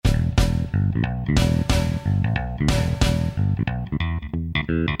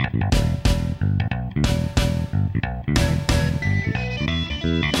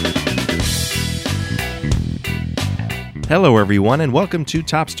Hello, everyone, and welcome to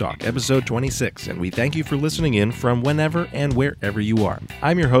Topps Talk, episode 26, and we thank you for listening in from whenever and wherever you are.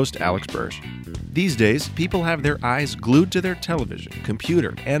 I'm your host, Alex Burge. These days, people have their eyes glued to their television,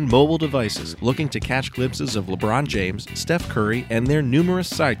 computer, and mobile devices, looking to catch glimpses of LeBron James, Steph Curry, and their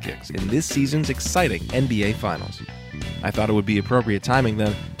numerous sidekicks in this season's exciting NBA Finals. I thought it would be appropriate timing,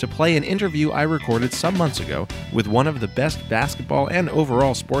 then, to play an interview I recorded some months ago with one of the best basketball and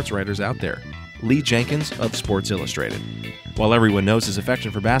overall sports writers out there, Lee Jenkins of Sports Illustrated. While everyone knows his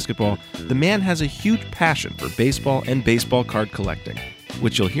affection for basketball, the man has a huge passion for baseball and baseball card collecting,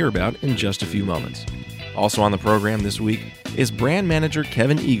 which you'll hear about in just a few moments. Also on the program this week is brand manager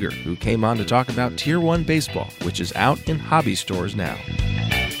Kevin Eager, who came on to talk about Tier 1 baseball, which is out in hobby stores now.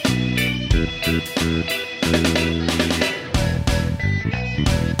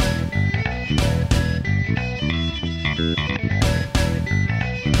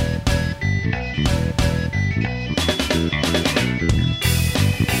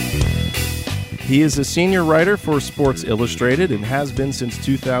 He is a senior writer for Sports Illustrated and has been since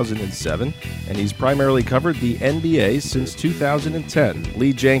 2007, and he's primarily covered the NBA since 2010.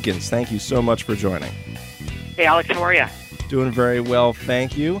 Lee Jenkins, thank you so much for joining. Hey, Alex, how are you? Doing very well,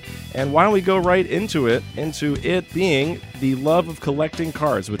 thank you. And why don't we go right into it being the love of collecting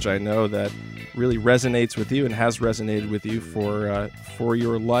cards, which I know that really resonates with you and has resonated with you for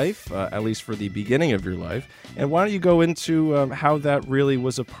your life, at least for the beginning of your life. And why don't you go into how that really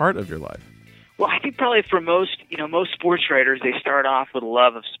was a part of your life? Well, I think probably for most sports writers, they start off with a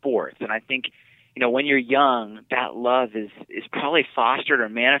love of sports. And I think, when you're young, that love is probably fostered or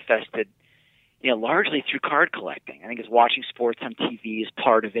manifested, largely through card collecting. I think it's watching sports on TV is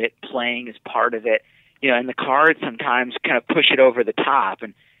part of it, playing is part of it, and the cards sometimes kind of push it over the top.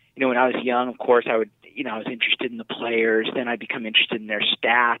 And, when I was young, of course, I was interested in the players. Then I'd become interested in their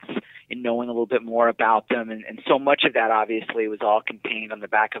stats and knowing a little bit more about them. And so much of that, obviously, was all contained on the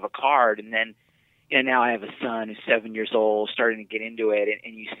back of a card. And then, now I have a son who's 7 years old, starting to get into it,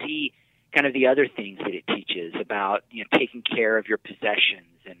 and you see kind of the other things that it teaches about, taking care of your possessions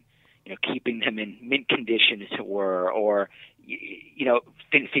and, keeping them in mint condition, as it were, or,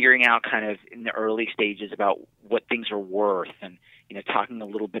 figuring out kind of in the early stages about what things are worth and, talking a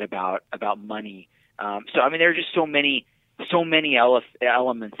little bit about money. There are just so many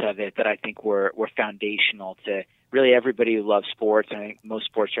elements of it that I think were foundational to really everybody who loves sports. And I think most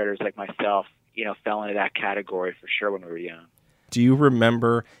sports writers like myself, fell into that category for sure when we were young. Do you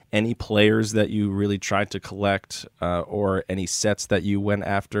remember any players that you really tried to collect or any sets that you went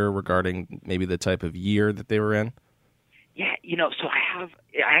after regarding maybe the type of year that they were in? Yeah, so I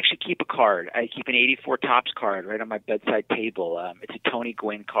actually keep a card. I keep an 84 Topps card right on my bedside table. It's a Tony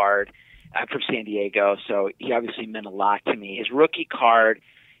Gwynn card. I'm from San Diego, so he obviously meant a lot to me. His rookie card,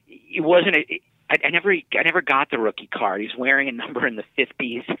 it wasn't I never got the rookie card. He was wearing a number in the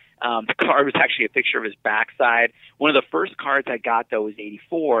 50s. The card was actually a picture of his backside. One of the first cards I got, though, was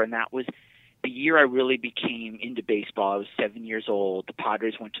 84, and that was the year I really became into baseball. I was 7 years old. The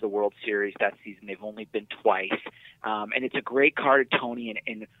Padres went to the World Series that season. They've only been twice. And it's a great card of Tony,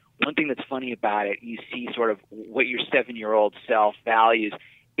 and one thing that's funny about it, you see sort of what your 7-year-old self values.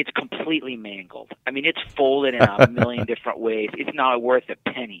 It's completely mangled. It's folded in a million different ways. It's not worth a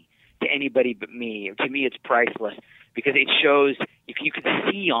penny to anybody but me. To me, it's priceless because it shows, if you could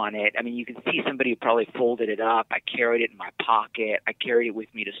see on it, you can see somebody who probably folded it up. I carried it in my pocket. I carried it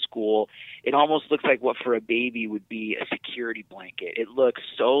with me to school. It almost looks like what for a baby would be a security blanket. It looks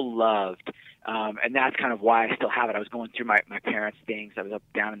so loved, and that's kind of why I still have it. I was going through my parents' things. I was up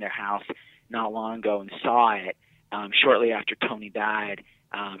down in their house not long ago and saw it shortly after Tony died.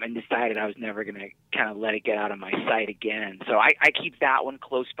 And decided I was never going to kind of let it get out of my sight again. So I keep that one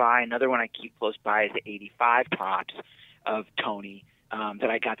close by. Another one I keep close by is the 85 Topps of Tony that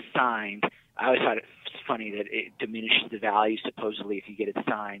I got signed. I always thought it was funny that it diminishes the value supposedly if you get it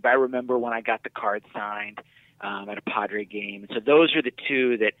signed. But I remember when I got the card signed at a Padre game. And so those are the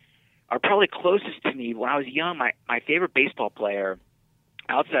two that are probably closest to me. When I was young, my favorite baseball player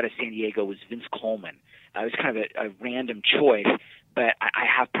outside of San Diego was Vince Coleman. It was kind of a random choice. But I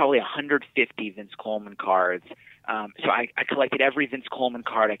have probably 150 Vince Coleman cards. So I collected every Vince Coleman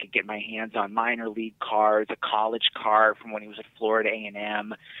card I could get my hands on, minor league cards, a college card from when he was at Florida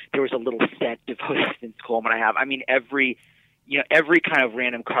A&M. There was a little set devoted to Vince Coleman I have. Every kind of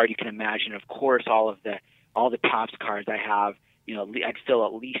random card you can imagine. Of course, all the Topps cards I have, I'd fill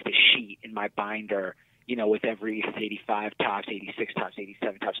at least a sheet in my binder, with every 85 tops, 86 tops,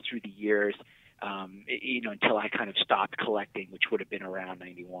 87 tops through the years, until I kind of stopped collecting, which would have been around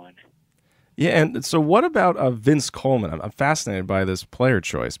 91. Yeah, and so what about Vince Coleman? I'm fascinated by this player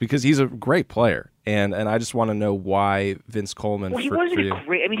choice because he's a great player, and I just want to know why Vince Coleman. Well, he wasn't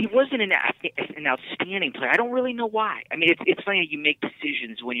great. I mean, he wasn't an outstanding player. I don't really know why. I mean, it's funny, you make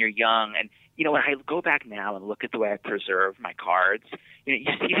decisions when you're young, and when I go back now and look at the way I preserve my cards, you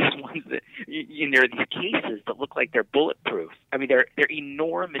see these ones that there are these cases that look like they're bulletproof. I mean, they're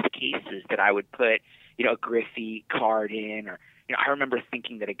enormous cases that I would put a Griffey card in, or I remember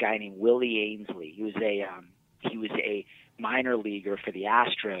thinking that a guy named Willie Ainsley, he was a minor leaguer for the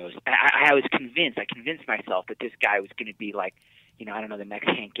Astros. I was convinced. I convinced myself that this guy was going to be like, I don't know, the next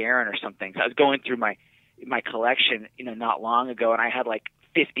Hank Aaron or something. So I was going through my collection, not long ago, and I had like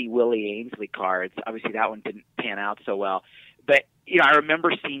 50 Willie Ainsley cards. Obviously, that one didn't pan out so well. But I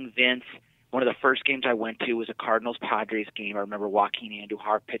remember seeing Vince. One of the first games I went to was a Cardinals-Padres game. I remember Joaquin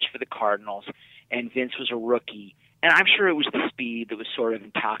Andujar pitched for the Cardinals, and Vince was a rookie. And I'm sure it was the speed that was sort of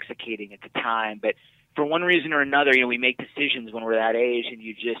intoxicating at the time. But for one reason or another, we make decisions when we're that age, and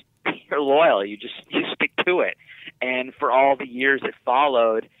you're loyal. You stick to it. And for all the years that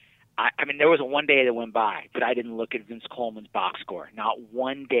followed, I mean, there wasn't one day that went by that I didn't look at Vince Coleman's box score. Not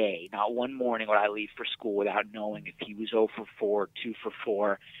one day, not one morning would I leave for school without knowing if he was 0 for 4, 2 for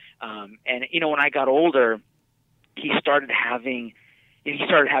 4. And when I got older, he started having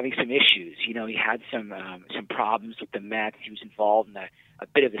some issues. He had some problems with the Mets. He was involved in a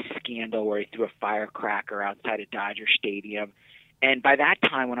bit of a scandal where he threw a firecracker outside of Dodger Stadium. And by that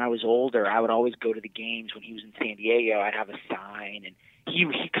time, when I was older, I would always go to the games. When he was in San Diego, I'd have a sign, and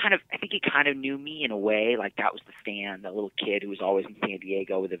he kind of knew me in a way, like that was the fan, the little kid who was always in San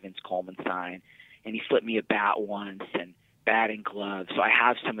Diego with a Vince Coleman sign. And he flipped me a bat once and batting gloves. So I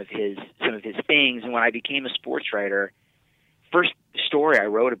have some of his things. And when I became a sports writer, first story I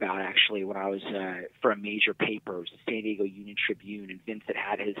wrote about actually when I was for a major paper was the San Diego Union Tribune, and Vince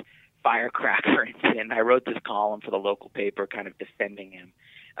had his firecracker incident. And I wrote this column for the local paper, kind of defending him,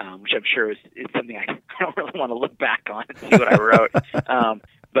 which I'm sure is something I don't really want to look back on and see what I wrote.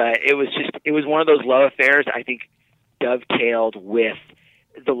 But it was one of those love affairs I think dovetailed with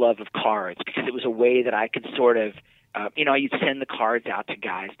the love of cards, because it was a way that I could sort of, you'd send the cards out to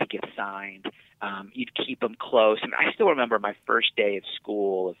guys to get signed. You'd keep them close. And I still remember my first day of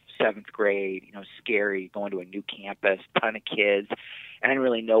school of 7th grade, scary, going to a new campus, ton of kids. And I didn't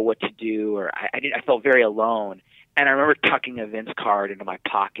really know what to do, or I felt very alone. And I remember tucking a Vince card into my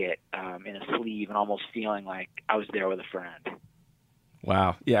pocket in a sleeve and almost feeling like I was there with a friend.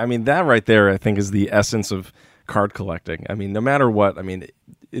 Wow. Yeah, I mean, that right there, I think, is the essence of card collecting. I mean, no matter what, I mean,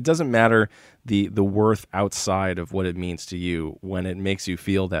 it doesn't matter the worth outside of what it means to you when it makes you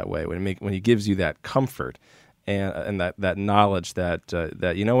feel that way, when it gives you that comfort and that knowledge that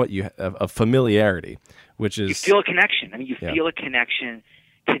you have a familiarity, which is, you feel a connection. I mean, feel a connection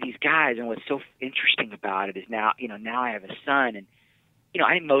to these guys. And what's so interesting about it is now I have a son, and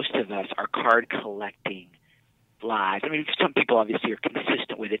I think most of us are card collecting lives. I mean, some people obviously are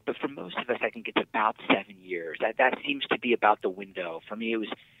consistent with it, but for most of us, I think it's about 7 years. That seems to be about the window. For me, it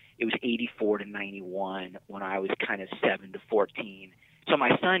was 84 to 91 when I was kind of 7 to 14. So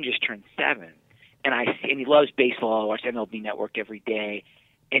my son just turned 7, and he loves baseball. I watch MLB Network every day,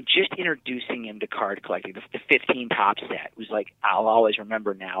 and just introducing him to card collecting, the 15 top set was like, I'll always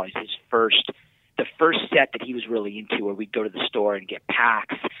remember now, is the first set that he was really into, where we'd go to the store and get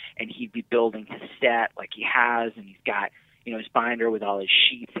packs, and he'd be building his set like he has, and he's got his binder with all his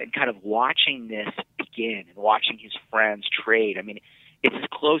sheets, and kind of watching this begin and watching his friends trade. I mean, it's as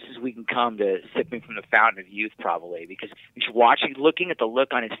close as we can come to sipping from the fountain of youth, probably, because looking at the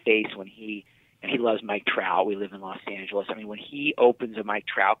look on his face when he loves Mike Trout. We live in Los Angeles. I mean, when he opens a Mike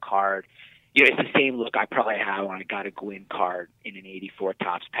Trout card, it's the same look I probably had when I got a Gwynn card in an 84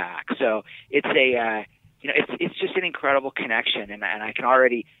 Topps pack. So it's it's just an incredible connection, and I can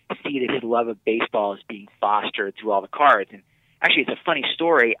already see that his love of baseball is being fostered through all the cards. And actually, it's a funny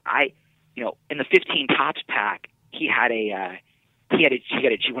story. In the 15 Topps pack, he had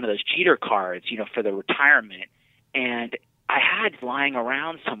one of those Jeter cards, for the retirement, and I had lying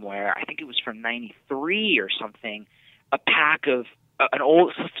around somewhere, I think it was from '93 or something, a pack of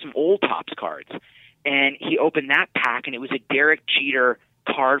some old Topps cards, and he opened that pack, and it was a Derek Jeter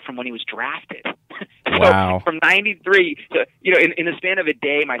card from when he was drafted. Wow! From '93, so in the span of a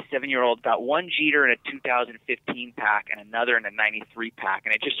day, my 7-year-old got one Jeter in a 2015 pack and another in a '93 pack,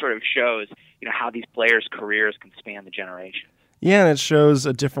 and it just sort of shows how these players' careers can span the generations. Yeah, and it shows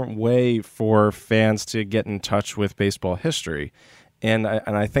a different way for fans to get in touch with baseball history. And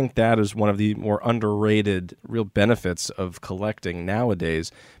I think that is one of the more underrated real benefits of collecting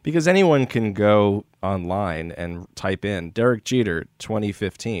nowadays, because anyone can go online and type in Derek Jeter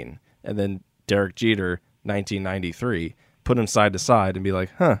 2015 and then Derek Jeter 1993, put them side to side and be like,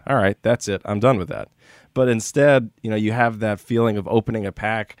 all right, that's it. I'm done with that. But instead, you have that feeling of opening a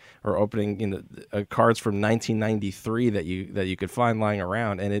pack or opening cards from 1993 that you could find lying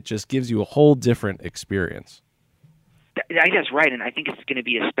around, and it just gives you a whole different experience. I guess right, and I think it's going to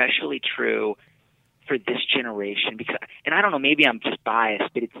be especially true for this generation because, and I don't know, maybe I'm just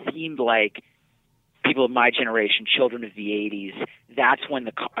biased, but it seemed like people of my generation, children of the '80s, that's when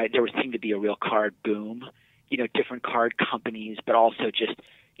there seemed to be a real card boom. Different card companies, but also just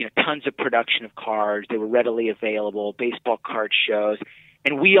tons of production of cards. They were readily available, baseball card shows,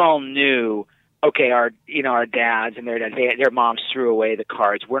 and we all knew, okay, our dads and their moms threw away the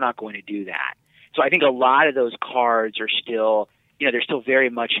cards. We're not going to do that. So I think a lot of those cards are still, they're still very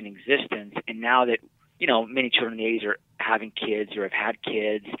much in existence. And now that, many children in the 80s are having kids or have had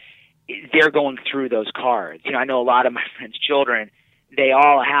kids, they're going through those cards. I know a lot of my friends' children, they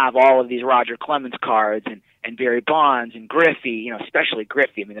all have all of these Roger Clemens cards and Barry Bonds and Griffey, especially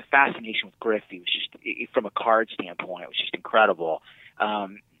Griffey. I mean, the fascination with Griffey was just, from a card standpoint, it was just incredible.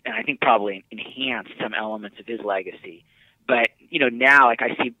 And I think probably enhanced some elements of his legacy. But, now, like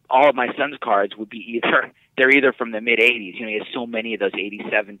I see all of my son's cards would be they're either from the mid-'80s. He has so many of those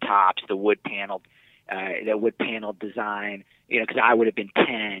 87 tops, the wood-paneled design, because I would have been 10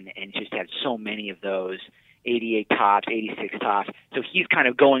 and just had so many of those, 88 tops, 86 tops. So he's kind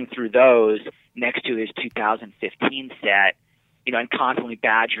of going through those next to his 2015 set, and constantly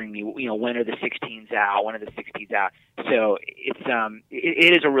badgering me, when are the 16s out, when are the 60s out. So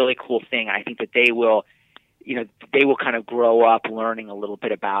it is a really cool thing. I think that they will kind of grow up learning a little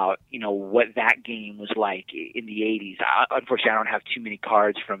bit about, what that game was like in the 80s. Unfortunately, I don't have too many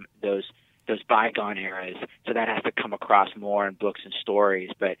cards from those bygone eras, so that has to come across more in books and stories.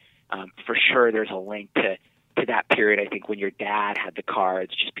 But for sure, there's a link to that period, I think, when your dad had the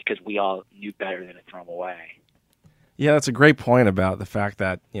cards, just because we all knew better than to throw them away. Yeah, that's a great point about the fact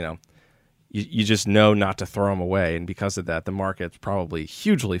that, you just know not to throw them away, and because of that, the market's probably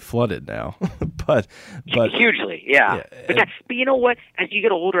hugely flooded now. but hugely, yeah. But you know what? As you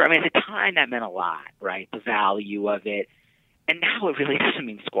get older, I mean, at the time that meant a lot, right? The value of it, and now it really doesn't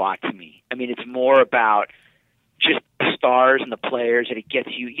mean squat to me. I mean, it's more about just the stars and the players that it gets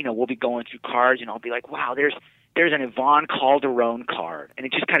you. We'll be going through cards, and I'll be like, wow, there's an Ivan Calderon card, and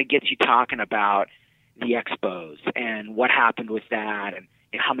it just kind of gets you talking about the Expos and what happened with that, and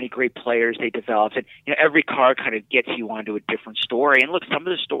how many great players they developed. And every card kind of gets you onto a different story. And look, some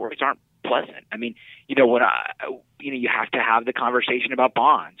of the stories aren't pleasant. I mean, when you have to have the conversation about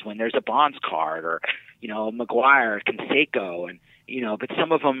Bonds when there's a Bonds card, or McGuire, Canseco, and but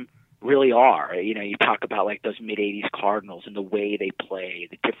some of them really are. You talk about like those mid-'80s Cardinals and the way they play,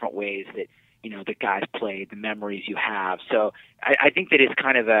 the different ways that the guys played, the memories you have. So I think that it's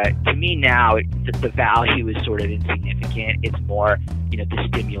kind of to me now, the value is sort of insignificant. It's more, the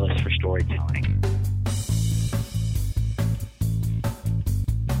stimulus for storytelling.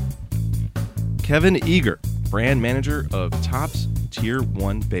 Kevin Eager, brand manager of Topps Tier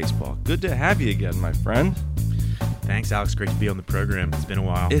 1 Baseball. Good to have you again, my friend. Thanks, Alex. Great to be on the program. It's been a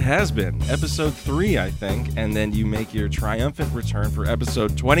while. It has been. Episode 3, I think, and then you make your triumphant return for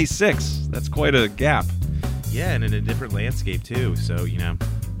episode 26. That's quite a gap. Yeah, and in a different landscape, too. So,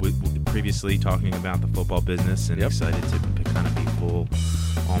 we previously talking about the football business, and excited to kind of be full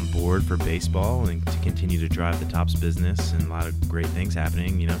on board for baseball and to continue to drive the Topps business, and a lot of great things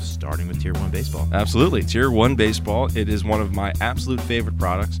happening, starting with Tier 1 Baseball. Absolutely. Tier 1 Baseball. It is one of my absolute favorite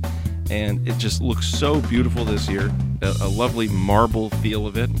products. And it just looks so beautiful this year. A lovely marble feel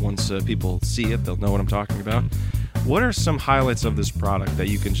of it. Once people see it, they'll know what I'm talking about. What are some highlights of this product that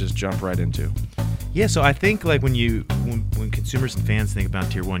you can just jump right into? Yeah, so I think like when consumers and fans think about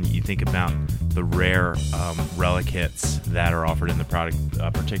Tier 1, you think about the rare relic hits that are offered in the product,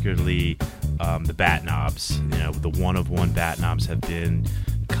 particularly the bat knobs. The one-of-one bat knobs have been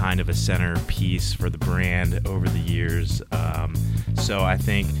kind of a centerpiece for the brand over the years. So I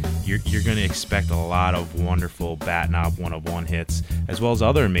think you're going to expect a lot of wonderful bat knob one-of-one hits, as well as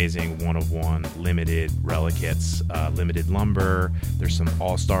other amazing one-of-one limited relic hits. Limited lumber. There's some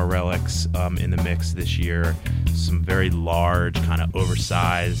all-star relics in the mix this year. Some very large, kind of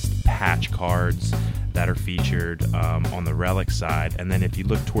oversized patch cards that are featured on the relic side. And then if you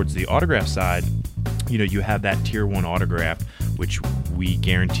look towards the autograph side, you have that Tier 1 autograph, which we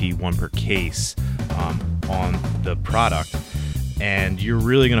guarantee one per case on the product. and you're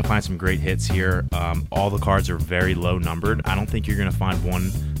really going to find some great hits here. All the cards are very low numbered. I don't think you're going to find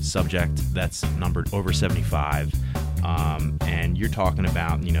one subject that's numbered over 75. And you're talking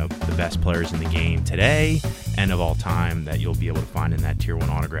about, the best players in the game today and of all time that you'll be able to find in that Tier 1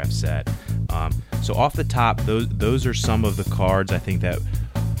 autograph set. So off the top, those are some of the cards I think that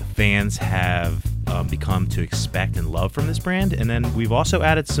the fans have become to expect and love from this brand. And then we've also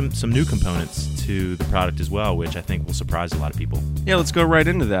added some new components to the product as well, which I think will surprise a lot of people. Yeah, let's go right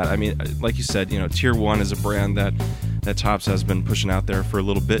into that. I mean, like you said, Tier 1 is a brand that Topps has been pushing out there for a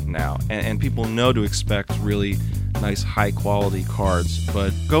little bit now, and people know to expect really nice, high-quality cards.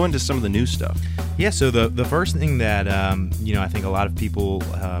 But go into some of the new stuff. Yeah, so the first thing that I think a lot of people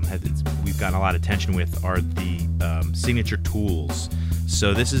we've gotten a lot of attention with are the signature tools.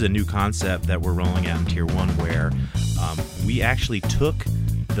 So this is a new concept that we're rolling out in Tier 1 where we actually took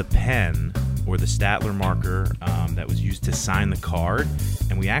the pen or the Statler marker that was used to sign the card,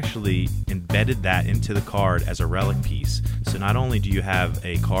 and we actually embedded that into the card as a relic piece. So not only do you have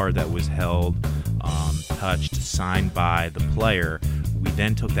a card that was held, touched, signed by the player, we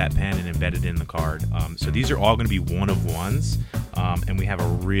then took that pen and embedded it in the card. So these are all going to be one-of-ones, and we have a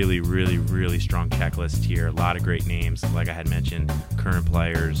really, really, really strong checklist here. A lot of great names, like I had mentioned, current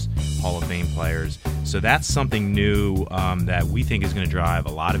players, Hall of Fame players. So that's something new that we think is going to drive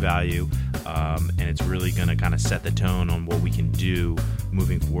a lot of value, and it's really going to kind of set the tone on what we can do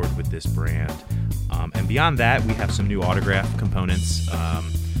moving forward with this brand. And beyond that, we have some new autograph components.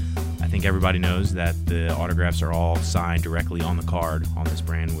 I think everybody knows that the autographs are all signed directly on the card on this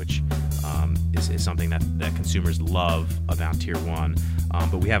brand, which is something that consumers love about Tier 1.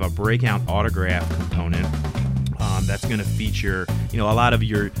 But we have a breakout autograph component that's going to feature, a lot of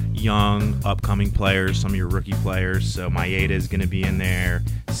your young, upcoming players, some of your rookie players. So Maeda is going to be in there,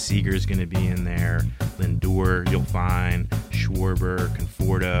 Seager is going to be in there, Lindor you'll find, Schwarber,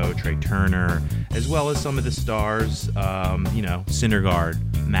 Conforto, Trey Turner, as well as some of the stars, Syndergaard,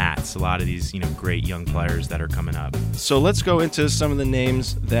 Matz, a lot of these, great young players that are coming up. So let's go into some of the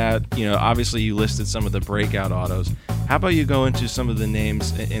names that, obviously you listed some of the breakout autos. How about you go into some of the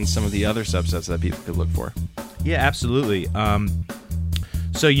names in some of the other subsets that people could look for? Yeah, absolutely.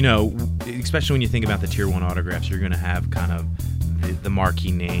 So, especially when you think about the Tier 1 autographs, you're going to have kind of the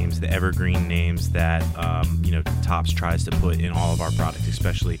marquee names, the evergreen names that, Topps tries to put in all of our products,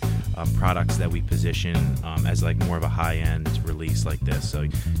 especially products that we position as like more of a high-end release like this. So,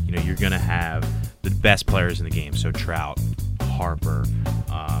 you're going to have the best players in the game. So Trout, Harper,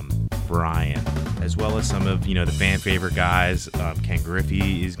 Bryant, as well as some of, the fan favorite guys. Ken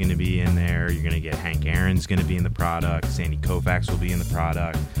Griffey is going to be in there. You're going to get Hank Aaron's going to be in the product. Sandy Koufax will be in the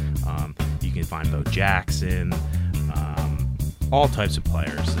product. You can find Bo Jackson, all types of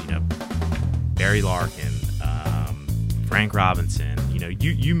players, Barry Larkin, Frank Robinson,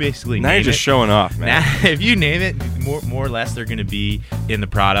 you basically now you're just showing off, man. Now, if you name it, more or less they're going to be in the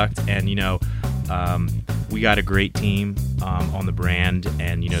product. And we got a great team on the brand,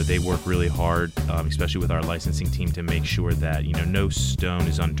 and they work really hard, especially with our licensing team, to make sure that no stone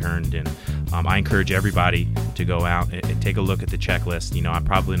is unturned. And I encourage everybody to go out and take a look at the checklist. I'm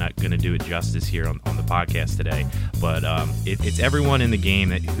probably not going to do it justice here on the podcast today, but it's everyone in the game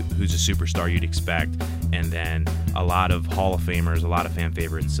who's a superstar you'd expect, and then a lot of Hall of Famers, a lot of fan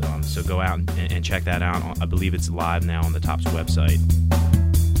favorites. So go out and check that out. I believe it's live now on the Topps website.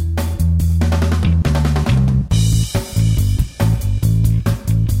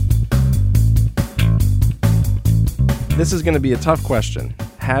 This is going to be a tough question.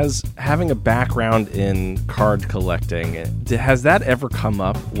 Has having a background in card collecting, has that ever come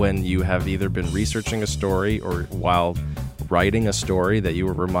up when you have either been researching a story or while writing a story that you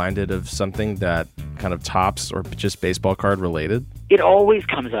were reminded of something that kind of Topps or just baseball card related? It always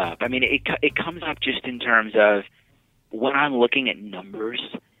comes up. I mean, it comes up just in terms of when I'm looking at numbers,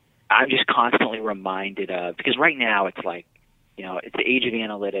 I'm just constantly reminded of, because right now it's like, it's the age of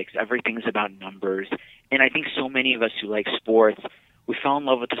analytics. Everything's about numbers. And I think so many of us who like sports, we fell in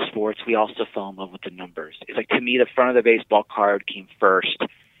love with the sports. We also fell in love with the numbers. It's like, to me, the front of the baseball card came first,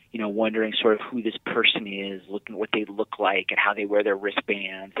 wondering sort of who this person is, looking at what they look like and how they wear their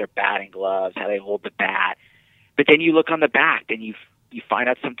wristbands, their batting gloves, how they hold the bat. But then you look on the back and you find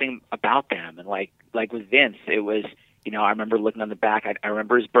out something about them. And like with Vince, it was, I remember looking on the back. I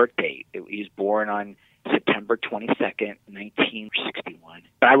remember his birth date. He was born on September 22nd, 1961.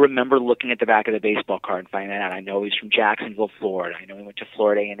 But I remember looking at the back of the baseball card and finding out. I know he's from Jacksonville, Florida. I know he went to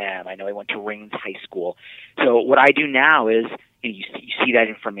Florida A&M. I know he went to Rains High School. So what I do now is, you see that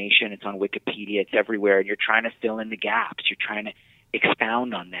information. It's on Wikipedia. It's everywhere. And you're trying to fill in the gaps. You're trying to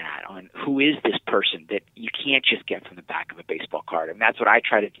expound on that, on who is this person that you can't just get from the back of a baseball card. And that's what I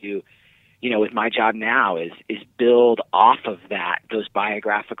try to do, with my job now is build off of those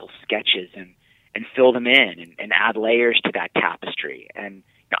biographical sketches and fill them in and add layers to that tapestry. And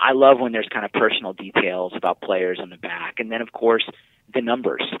I love when there's kind of personal details about players on the back. And then, of course, the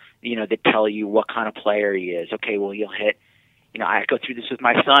numbers, that tell you what kind of player he is. Okay, well, you'll hit, I go through this with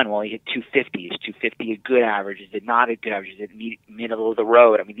my son. Well, he hit 250. Is 250 a good average? Is it not a good average? Is it middle of the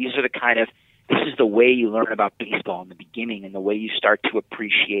road? I mean, this is the way you learn about baseball in the beginning and the way you start to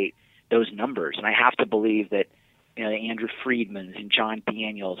appreciate those numbers. And I have to believe that, the Andrew Friedmans and John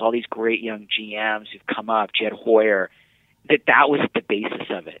Daniels, all these great young GMs who've come up, Jed Hoyer, that was the basis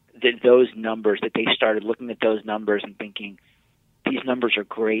of it. Those numbers, that they started looking at those numbers and thinking, these numbers are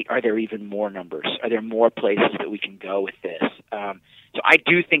great. Are there even more numbers? Are there more places that we can go with this? So I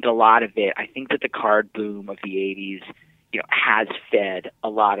do think a lot of it, I think that the card boom of the 80s, has fed a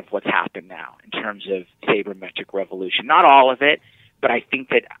lot of what's happened now in terms of sabermetric revolution. Not all of it, but I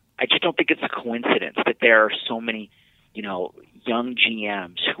just don't think it's a coincidence that there are so many, young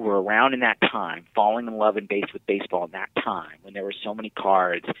GMs who were around in that time, falling in love with baseball in that time when there were so many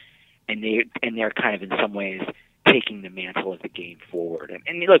cards, and they're kind of in some ways taking the mantle of the game forward.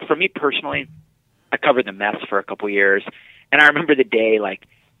 And look, for me personally, I covered the Mets for a couple years, and I remember the day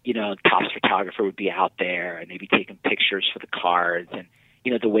Topps photographer would be out there and they'd be taking pictures for the cards, and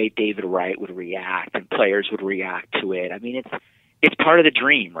the way David Wright would react and players would react to it. I mean, it's part of the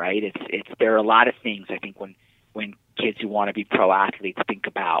dream, right? There are a lot of things I think when kids who want to be pro athletes think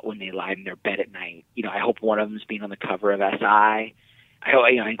about when they lie in their bed at night. I hope one of them's being on the cover of SI.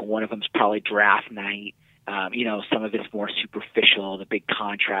 I think one of them's probably draft night. Some of it's more superficial, the big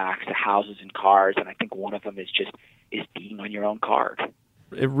contracts, the houses and cars, and I think one of them is being on your own card.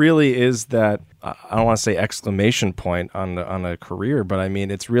 It really is that, I don't want to say exclamation point on a career, but I mean,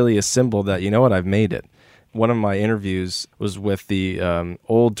 it's really a symbol that, I've made it. One of my interviews was with the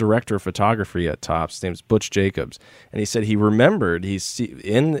old director of photography at Topps. His name's Butch Jacobs. And he said he remembered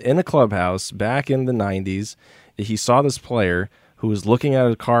in a clubhouse back in the 90s, he saw this player who was looking at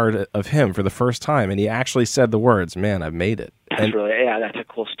a card of him for the first time, and he actually said the words, "Man, I've made it." That's a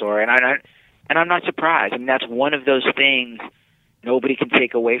cool story. And I'm not surprised. I mean, that's one of those things nobody can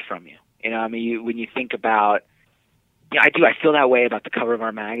take away from you. When you think about, I feel that way about the cover of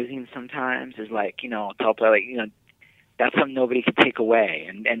our magazine sometimes. Is tell players, that's something nobody can take away,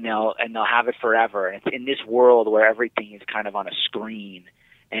 and they'll have it forever. And it's in this world where everything is kind of on a screen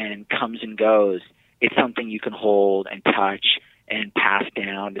and comes and goes. It's something you can hold and touch and pass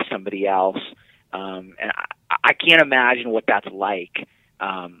down to somebody else. And I can't imagine what that's like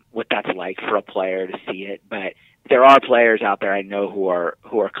for a player to see it. But there are players out there I know who are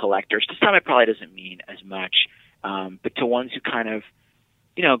collectors. To some, it probably doesn't mean as much. But to ones who kind of,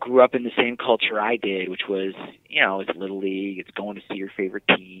 grew up in the same culture I did, which was, it's Little League, it's going to see your favorite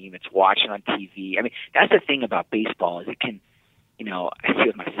team, it's watching on TV. I mean, that's the thing about baseball is it can, I see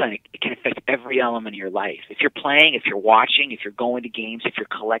with my son, it can affect every element of your life. If you're playing, if you're watching, if you're going to games, if you're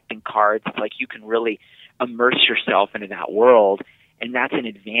collecting cards, it's like you can really immerse yourself into that world. And that's an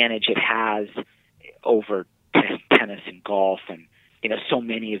advantage it has over tennis and golf and, so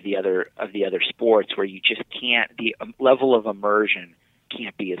many of the other sports where you just can't, the level of immersion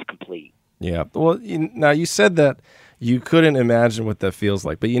can't be as complete. Yeah. Well, now you said that you couldn't imagine what that feels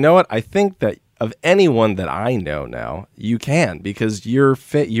like, but you know what? I think that of anyone that I know now, you can, because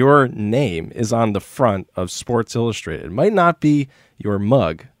your name is on the front of Sports Illustrated. It might not be your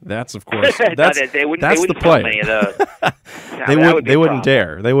mug. That's, of course, that's the play. Many of those. They wouldn't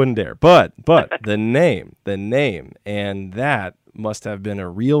dare. They wouldn't dare. But the name, and that must have been a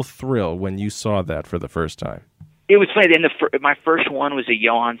real thrill when you saw that for the first time. It was funny. My first one was a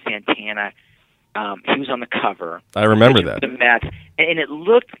Johan Santana. He was on the cover. I remember that. The Mets, and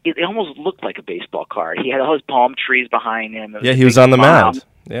it almost looked like a baseball card. He had all his palm trees behind him. Yeah, he was on the mound.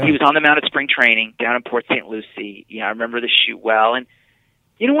 Yeah. He was on the mound at spring training down in Port St. Lucie. Yeah, I remember the shoot well. And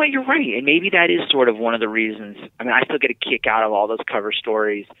you know what? You're right. And maybe that is sort of one of the reasons. I mean, I still get a kick out of all those cover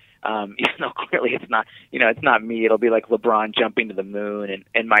stories. Even though clearly it's not, it's not me. It'll be like LeBron jumping to the moon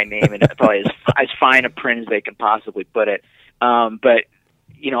and my name, and it's probably as fine a print as they can possibly put it. But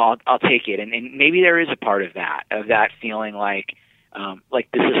I'll take it, and maybe there is a part of that feeling like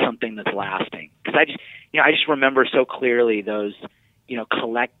this is something that's lasting. Because I just remember so clearly those,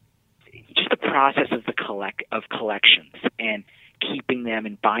 just the process of collections and keeping them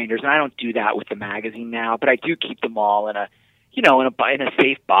in binders. And I don't do that with the magazine now, but I do keep them all in a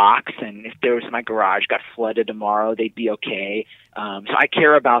safe box. And if my garage got flooded tomorrow, they'd be okay. So I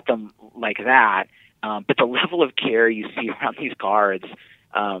care about them like that. But the level of care you see around these cards,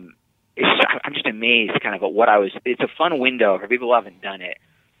 I'm just amazed kind of at what it's a fun window for people who haven't done it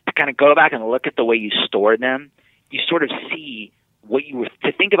to kind of go back and look at the way you stored them. You sort of see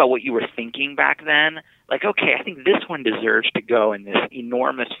to think about what you were thinking back then. Like, okay, I think this one deserves to go in this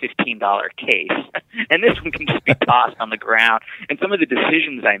enormous $15 case, and this one can just be tossed on the ground. And some of the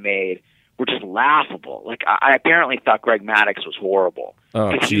decisions I made were just laughable. Like, I apparently thought Greg Maddux was horrible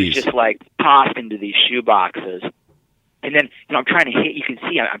because he was just like tossed into these shoe boxes. And then, I'm trying to hit. You can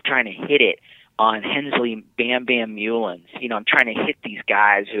see I'm trying to hit it on Hensley Bam Bam Mullins. I'm trying to hit these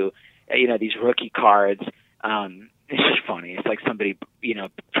guys who, these rookie cards. It's just funny. It's like somebody,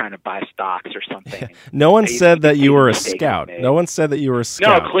 trying to buy stocks or something. No one said that you were a scout. No one said that you were a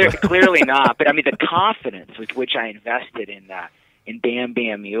scout. No, clearly not. But I mean, the confidence with which I invested in Bam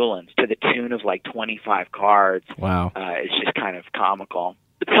Bam Mullins to the tune of like 25 cards. Wow. It's just kind of comical.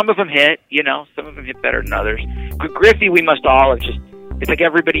 But some of them hit, some of them hit better than others. Griffey, we must all have it's like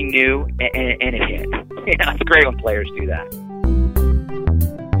everybody knew and it hit. It's great when players do that.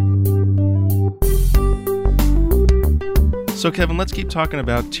 So, Kevin, let's keep talking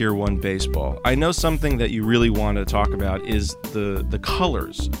about Tier 1 baseball. I know something that you really want to talk about is the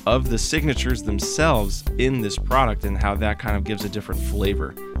colors of the signatures themselves in this product and how that kind of gives a different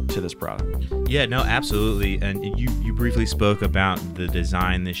flavor to this product. Yeah, no, absolutely. And you briefly spoke about the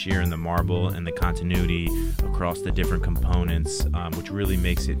design this year and the marble and the continuity across the different components, which really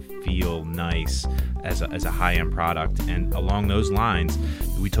makes it feel nice as a high-end product. And along those lines,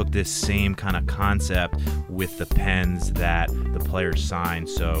 we took this same kind of concept with the pens that the players sign.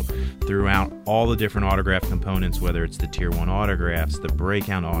 So throughout all the different autograph components, whether it's the Tier 1 autographs, the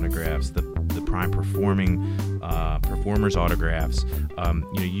breakout autographs, the prime performers autographs,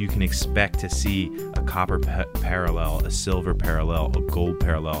 you can expect to see a copper parallel, a silver parallel, a gold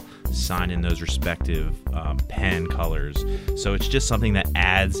parallel signed in those respective pen colors. So it's just something that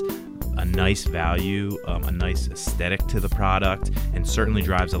adds a nice value, a nice aesthetic to the product, and certainly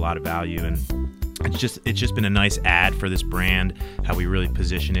drives a lot of value. And it's just been a nice ad for this brand, how we really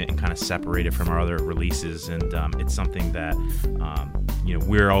position it and kind of separate it from our other releases. And it's something that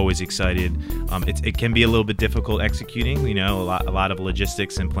we're always excited. It can be a little bit difficult executing, a lot of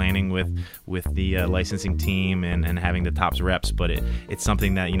logistics and planning with the licensing team and having the Topps reps, but it's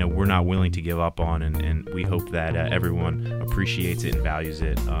something that we're not willing to give up on, and we hope that everyone appreciates it and values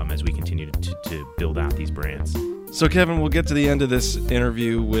it as we continue to build out these brands. So, Kevin, we'll get to the end of this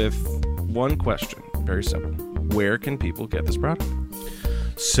interview with one question. Very simple. Where can people get this product?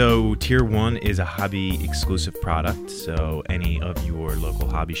 So Tier 1 is a hobby exclusive product. So any of your local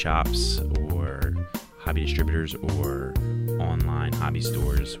hobby shops or hobby distributors or online hobby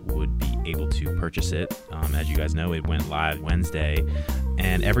stores would be able to purchase it. As you guys know, it went live Wednesday,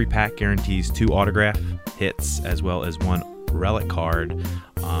 and every pack guarantees 2 autograph hits as well as 1 relic card,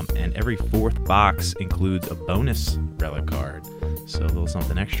 and every 4th box includes a bonus relic card. So a little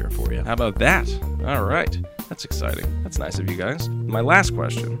something extra for you. How about that? All right. That's exciting. That's nice of you guys. My last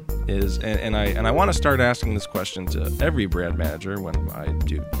question is, and I want to start asking this question to every brand manager when I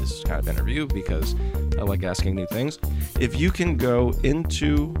do this kind of interview because I like asking new things. If you can go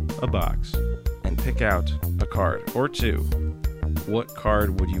into a box and pick out a card or 2, what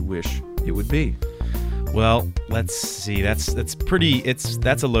card would you wish it would be? Well, let's see. That's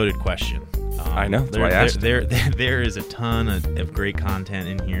a loaded question. I know. That's why I asked. There is a ton of great content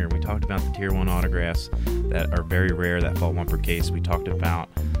in here. We talked about the Tier 1 autographs that are very rare, that fall 1 per case. We talked about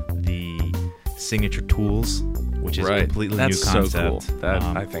the signature tools, which is a completely new concept. That's so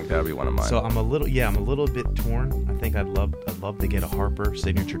cool. I think that would be one of mine. So I'm a little bit torn. I think I'd love to get a Harper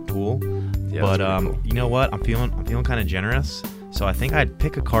signature tool. Yeah, but cool. You know what? I'm feeling kind of generous. So I think I'd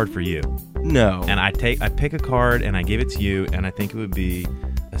pick a card for you. No. And I pick a card and I give it to you, and I think it would be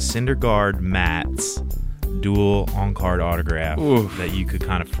a Syndergaard Mats dual on-card autograph that you could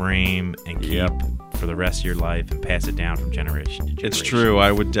kind of frame and keep for the rest of your life and pass it down from generation to generation. It's true.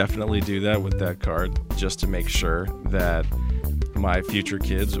 I would definitely do that with that card just to make sure that my future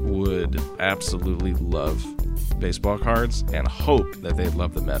kids would absolutely love baseball cards and hope that they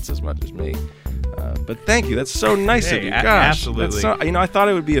love the Mets as much as me. But thank you. That's so nice of you. Gosh, absolutely. I thought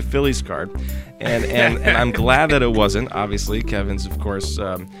it would be a Phillies card, and I'm glad that it wasn't. Obviously, Kevin's, of course.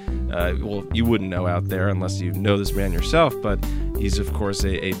 Well, you wouldn't know out there unless you know this man yourself, but he's, of course,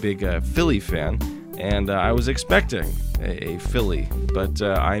 a big Philly fan, and I was expecting a Philly, but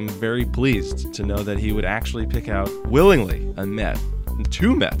I'm very pleased to know that he would actually pick out willingly a Met.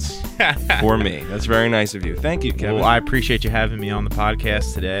 2 Mets for me. That's very nice of you. Thank you, Kevin. Well, I appreciate you having me on the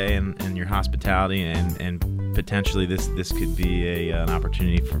podcast today and your hospitality and potentially this could be an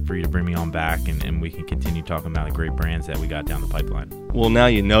opportunity for you to bring me on back, and we can continue talking about the great brands that we got down the pipeline. Well, now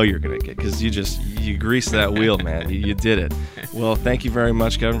you know you're going to get, because you greased that wheel, man. You did it. Well, thank you very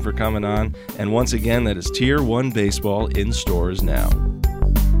much, Kevin, for coming on. And once again, that is Tier 1 Baseball in stores now.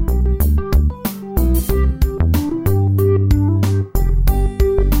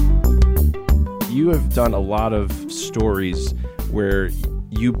 You have done a lot of stories where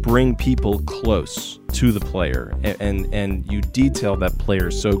you bring people close to the player and you detail that player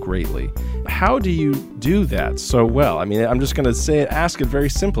so greatly. How do you do that so well? I mean, I'm just going to ask it very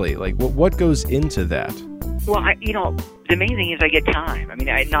simply. Like, what goes into that? Well, the main thing is I get time. I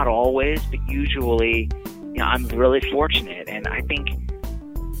mean, not always, but usually, I'm really fortunate. And I think,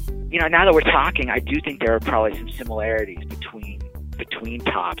 now that we're talking, I do think there are probably some similarities between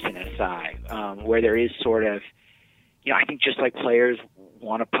Topps and SI, where there is sort of, I think just like players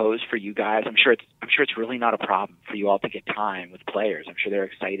want to pose for you guys, I'm sure it's really not a problem for you all to get time with players. I'm sure they're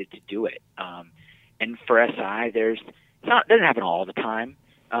excited to do it. And for SI, it doesn't happen all the time,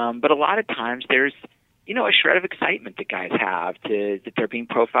 but a lot of times there's, a shred of excitement that guys have that they're being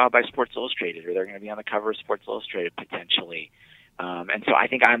profiled by Sports Illustrated, or they're going to be on the cover of Sports Illustrated potentially. And so I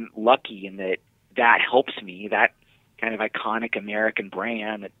think I'm lucky in that helps me, that kind of iconic American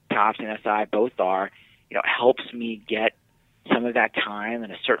brand that Topps and SI both are, helps me get some of that time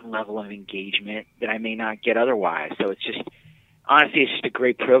and a certain level of engagement that I may not get otherwise. So it's just, honestly, it's just a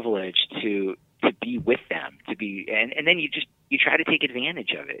great privilege to be with them, and then you try to take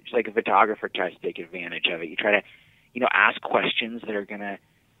advantage of it. Just like a photographer tries to take advantage of it. You try to, ask questions that are going to,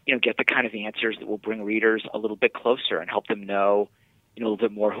 get the kind of answers that will bring readers a little bit closer and help them know, a little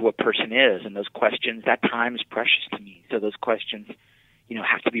bit more who a person is. And those questions, that time is precious to me. So those questions,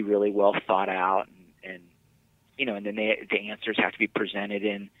 have to be really well thought out, and then the answers have to be presented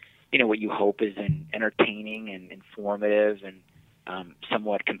in, what you hope is an entertaining and informative and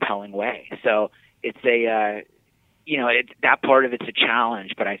somewhat compelling way. So it's that part of it's a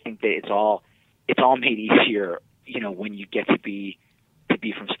challenge, but I think that it's all made easier, when you get to be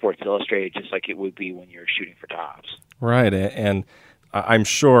from Sports Illustrated, just like it would be when you're shooting for Topps. Right, and I'm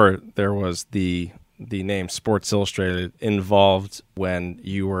sure there was the name Sports Illustrated involved when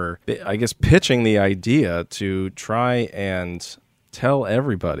you were, I guess, pitching the idea to try and tell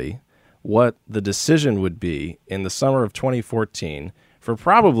everybody what the decision would be in the summer of 2014 for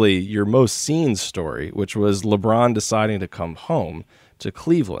probably your most seen story, which was LeBron deciding to come home to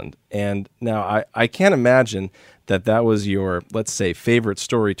Cleveland. And now I can't imagine that was your, let's say, favorite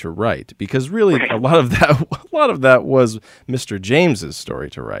story to write, because really a lot of that was Mr. James's story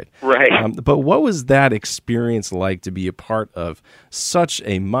to write. Right. But what was that experience like to be a part of such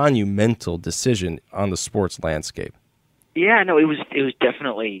a monumental decision on the sports landscape? Yeah, no, it was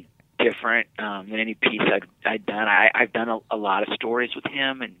definitely different than any piece I'd done. I've done a lot of stories with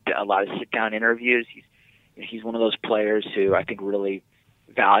him and a lot of sit-down interviews. He's one of those players who I think really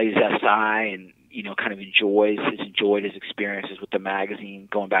values SI and kind of enjoyed his experiences with the magazine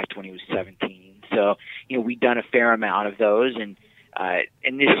going back to when he was 17. So we'd done a fair amount of those, and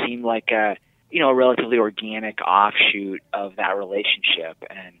this seemed like a relatively organic offshoot of that relationship.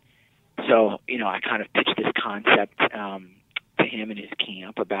 And so I kind of pitched this concept to him and his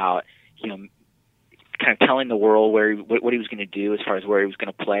camp about kind of telling the world what he was going to do as far as where he was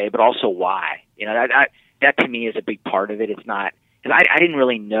going to play, but also why. That to me is a big part of it. It's not, because I didn't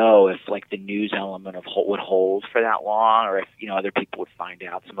really know if like the news element of would hold for that long, or if other people would find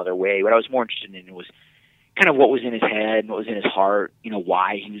out some other way. What I was more interested in was kind of what was in his head and what was in his heart.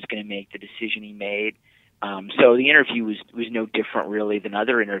 Why he was going to make the decision he made. So the interview was no different really than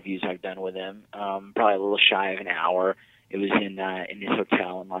other interviews I've done with him. Probably a little shy of an hour. It was in his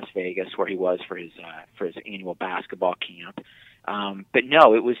hotel in Las Vegas where he was for his annual basketball camp. But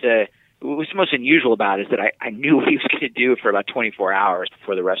no, it was most unusual about it is that I knew what he was going to do for about 24 hours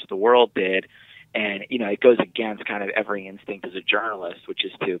before the rest of the world did. And, it goes against kind of every instinct as a journalist, which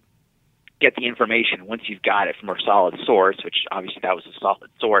is to get the information. Once you've got it from a solid source, which obviously that was a solid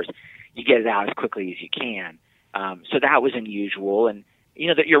source, you get it out as quickly as you can. So that was unusual. And,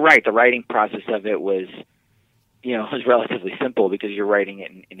 that you're right, the writing process of it was relatively simple because you're writing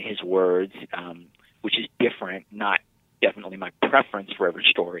it in his words, which is different, not definitely my preference for every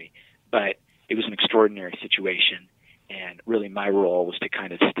story, but it was an extraordinary situation. And really my role was to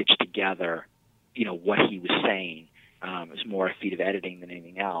kind of stitch together, what he was saying. It was more a feat of editing than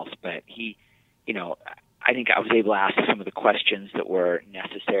anything else, but he, I think I was able to ask some of the questions that were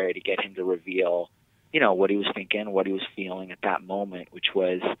necessary to get him to reveal, what he was thinking, what he was feeling at that moment, which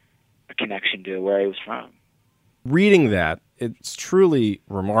was a connection to where he was from. Reading that, it's truly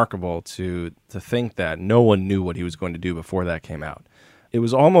remarkable to think that no one knew what he was going to do before that came out. It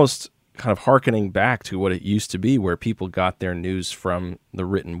was almost kind of hearkening back to what it used to be, where people got their news from the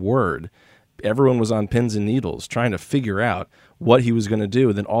written word. Everyone was on pins and needles trying to figure out what he was going to do.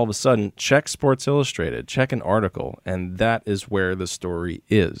 And then all of a sudden, check Sports Illustrated, check an article, and that is where the story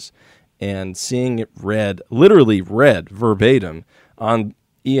is. And seeing it literally read verbatim on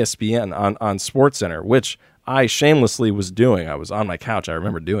ESPN, on SportsCenter, which I shamelessly was doing. I was on my couch. I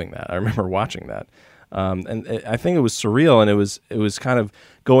remember doing that. I remember watching that. And I think it was surreal, and it was kind of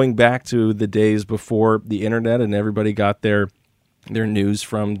going back to the days before the internet, and everybody got their news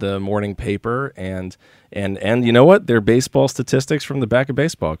from the morning paper, and you know what? Their baseball statistics from the back of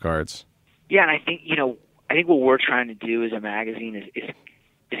baseball cards. Yeah, and I think what we're trying to do as a magazine is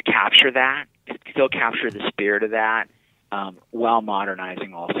capture that, still capture the spirit of that, while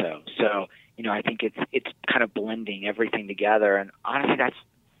modernizing also. So, I think it's kind of blending everything together, and honestly,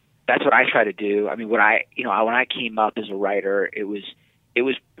 that's what I try to do. I mean, when I came up as a writer, it was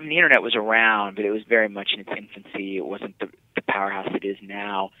the internet was around, but it was very much in its infancy. It wasn't the powerhouse it is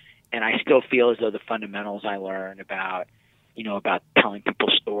now, and I still feel as though the fundamentals I learned about telling people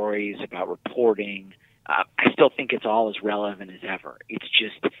stories, about reporting, I still think it's all as relevant as ever. It's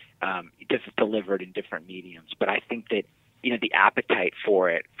just delivered in different mediums. But I think that the appetite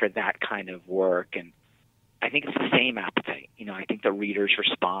for that kind of work, and I think it's the same appetite. I think the readers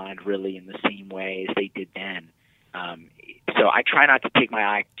respond really in the same way as they did then. So I try not to take my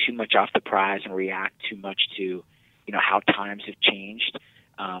eye too much off the prize and react too much to, how times have changed.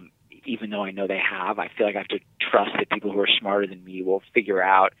 Even though I know they have, I feel like I have to trust that people who are smarter than me will figure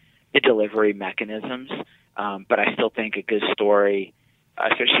out the delivery mechanisms. But I still think a good story,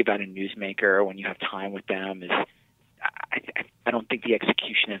 especially about a newsmaker, when you have time with them, is I don't think the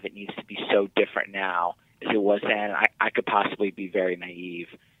execution of it needs to be so different now as it was then. I could possibly be very naive,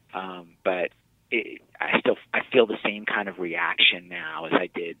 but I feel the same kind of reaction now as I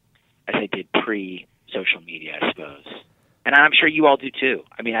did pre-social media, I suppose. And I'm sure you all do too.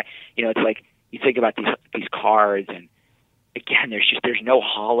 I mean, it's like you think about these cards, and again, there's no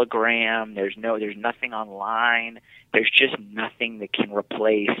hologram, there's nothing online, there's just nothing that can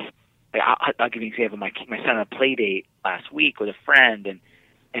replace. Like, I'll give you an example. My son had a play date last week with a friend,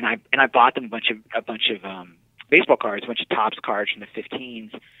 and I bought them a bunch of baseball cards, a bunch of Topps cards from the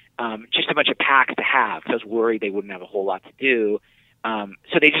 15s, just a bunch of packs to have, because I was worried they wouldn't have a whole lot to do.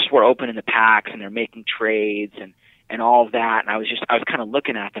 So they just were opening the packs, and they're making trades and all of that. And I was kind of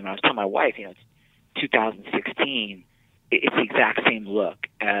looking at them, and I was telling my wife, it's 2016. It's the exact same look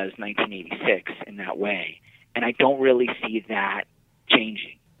as 1986 in that way, and I don't really see that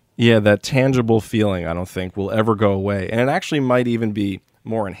changing. Yeah, that tangible feeling I don't think will ever go away. And it actually might even be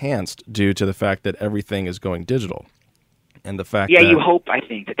more enhanced due to the fact that everything is going digital. And the fact that... you hope, I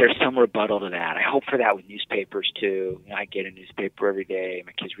think, that there's some rebuttal to that. I hope for that with newspapers, too. I get a newspaper every day.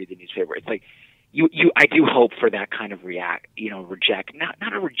 My kids read the newspaper. It's like, I do hope for that kind of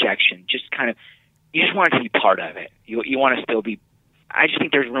not a rejection, just kind of, you just want it to be part of it. You want to still be... I just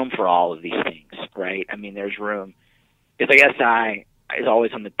think there's room for all of these things, right? I mean, there's room. It's like SI is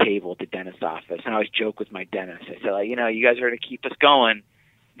always on the table at the dentist's office, and I always joke with my dentist. I say, you guys are going to keep us going.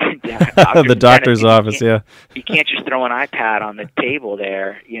 The doctor's office, yeah. You can't just throw an iPad on the table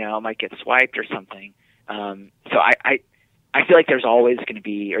there. It might get swiped or something. So I feel like there's always going to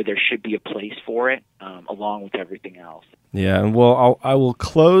be, or there should be, a place for it, along with everything else. Yeah, and I will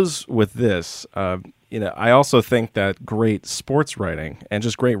close with this. I also think that great sports writing and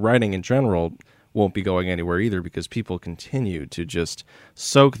just great writing in general won't be going anywhere either, because people continue to just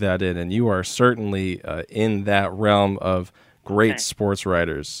soak that in, and you are certainly in that realm of great sports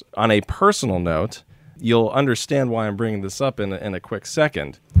writers. On a personal note, you'll understand why I'm bringing this up in a quick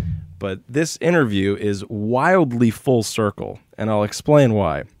second, but this interview is wildly full circle, and I'll explain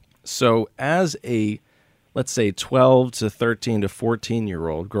why. So as a, let's say, 12 to 13 to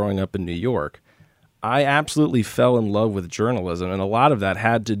 14-year-old growing up in New York, I absolutely fell in love with journalism, and a lot of that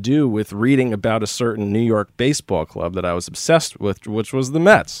had to do with reading about a certain New York baseball club that I was obsessed with, which was the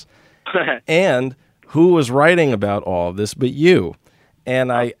Mets. And who was writing about all of this but you?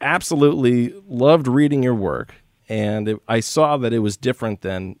 And I absolutely loved reading your work, and I saw that it was different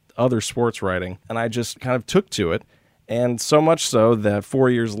than other sports writing, and I just kind of took to it, and so much so that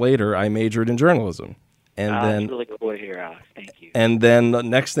 4 years later, I majored in journalism. And then, that's really cool to hear, Alex. Thank you. And then the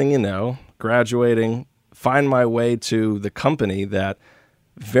next thing you know, graduating, find my way to the company that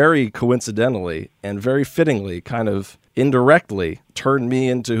very coincidentally and very fittingly, kind of indirectly, turned me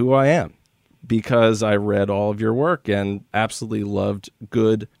into who I am. because I read all of your work and absolutely loved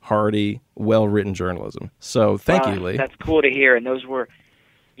good, hearty, well-written journalism. So thank you, Lee. That's cool to hear. And those were,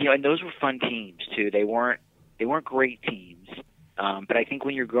 and those were fun teams too. They weren't great teams, but I think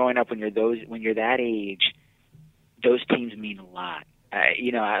when you're growing up, when you're that age, those teams mean a lot. I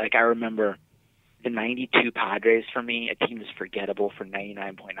remember the '92 Padres for me, a team that's forgettable for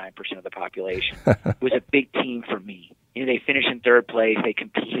 99.9% of the population, was a big team for me. They finished in third place. They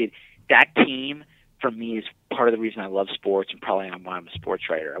competed. That team, for me, is part of the reason I love sports and probably why I'm a sports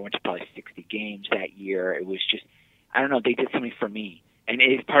writer. I went to probably 60 games that year. It was just, I don't know, they did something for me. And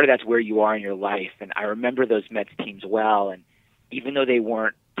part of that's where you are in your life. And I remember those Mets teams well. And even though they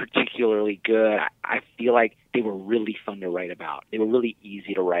weren't particularly good, I feel like they were really fun to write about. They were really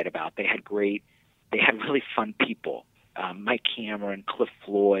easy to write about. They had really fun people. Mike Cameron, Cliff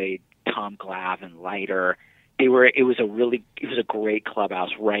Floyd, Tom Glavine, Leiter. It was a great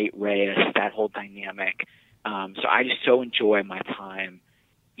clubhouse, Wright, Reyes, that whole dynamic. So I just so enjoy my time.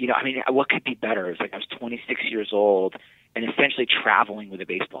 What could be better? It was like I was 26 years old and essentially traveling with a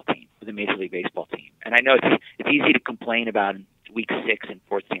baseball team, with a Major League Baseball team. And I know it's easy to complain about in Week 6 in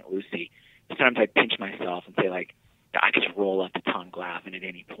Fort St. Lucie. Sometimes I pinch myself and say, like, I could just roll up to Tom Glavine at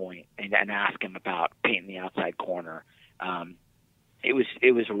any point and ask him about painting the outside corner. It was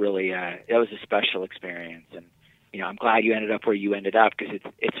really that was a special experience, and I'm glad you ended up where you ended up, because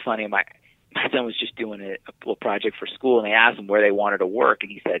it's funny. My son was just doing a little project for school, and they asked him where they wanted to work,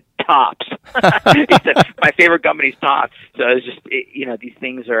 and he said Tops. He said my favorite company's Tops. So it's just these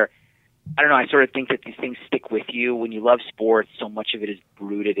things are. I don't know. I sort of think that these things stick with you when you love sports. So much of it is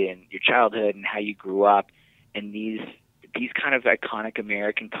rooted in your childhood and how you grew up, and these kind of iconic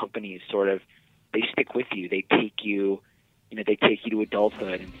American companies they stick with you. They take you. They take you to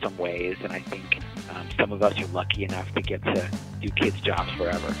adulthood in some ways, and I think some of us are lucky enough to get to do kids' jobs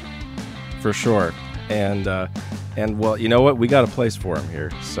forever. For sure, and well, you know what? We got a place for him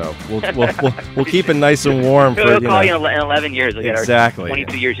here, so we'll keep it nice and warm. We'll call you in 11 years. We'll exactly.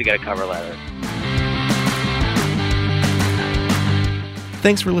 22 years, you got a cover letter.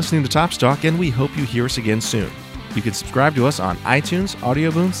 Thanks for listening to Tops Talk, and we hope you hear us again soon. You can subscribe to us on iTunes,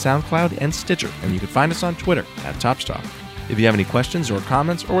 Audioboom, SoundCloud, and Stitcher, and you can find us on Twitter @TopsTalk. If you have any questions or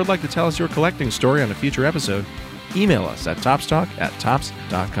comments, or would like to tell us your collecting story on a future episode, email us at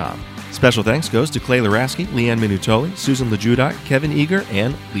topstalk@tops.com. Special thanks goes to Clay Laraski, Leanne Minutoli, Susan LeJudoc, Kevin Eager,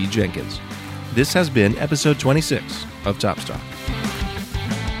 and Lee Jenkins. This has been episode 26 of Tops Talk.